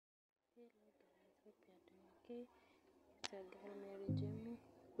Okay, it's your girl Mary Jimmy.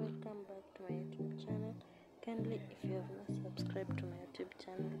 Welcome back to my YouTube channel. Kindly, if you have not subscribed to my YouTube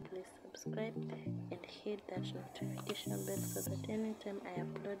channel, please subscribe and hit that notification bell so that anytime I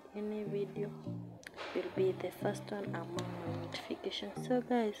upload any video, will be the first one among my notifications. So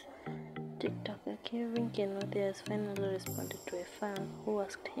guys, TikToker Kelvin Kinuthia has finally responded to a fan who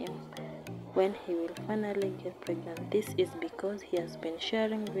asked him when he will finally get pregnant. This is because he has been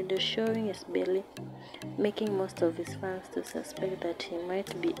sharing videos showing his belly, making most of his fans to suspect that he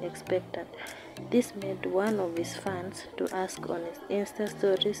might be expectant. This made one of his fans to ask on his Insta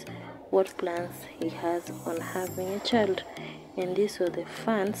stories what plans he has on having a child. And this was the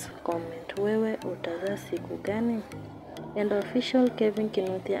fans comment, wewe utazaa siku gani? And official Kelvin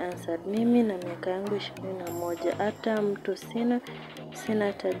Kinuthia answered, mimi na miaka yangu 21, hata mtu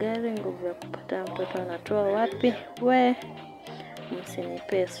sina tagari, nguvu ya kupata mtoto anatoa wapi? We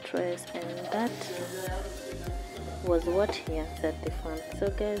msinipe stress. And that was what he answered the fans. So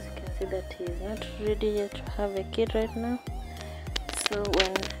guys, you can see that he is not ready yet to have a kid right now. So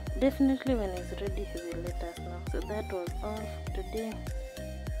definitely when he's ready, he will let us know. So that was all for today.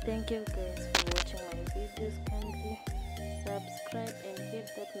 Thank you guys for watching my videos. Kindly subscribe and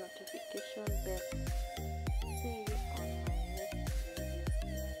hit that notification